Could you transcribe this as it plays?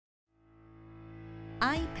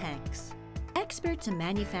I-PEX, experts in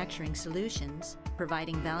manufacturing solutions,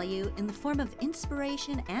 providing value in the form of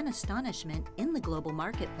inspiration and astonishment in the global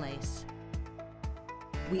marketplace.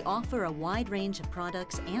 We offer a wide range of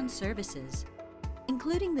products and services,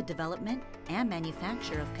 including the development and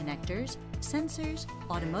manufacture of connectors, sensors,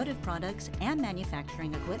 automotive products, and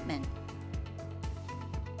manufacturing equipment.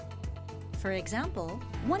 For example,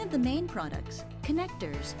 one of the main products,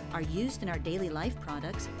 connectors, are used in our daily life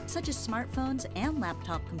products such as smartphones and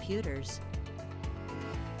laptop computers.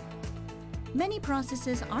 Many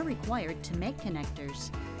processes are required to make connectors.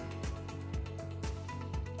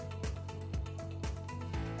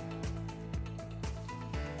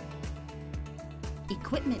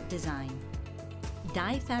 Equipment design,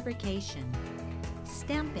 die fabrication,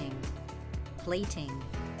 stamping, plating,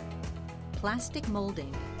 plastic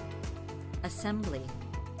molding, assembly,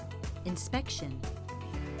 inspection.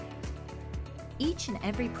 Each and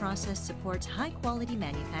every process supports high-quality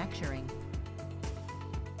manufacturing.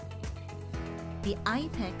 The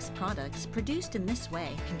I-PEX products produced in this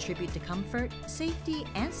way contribute to comfort, safety,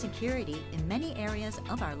 and security in many areas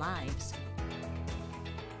of our lives.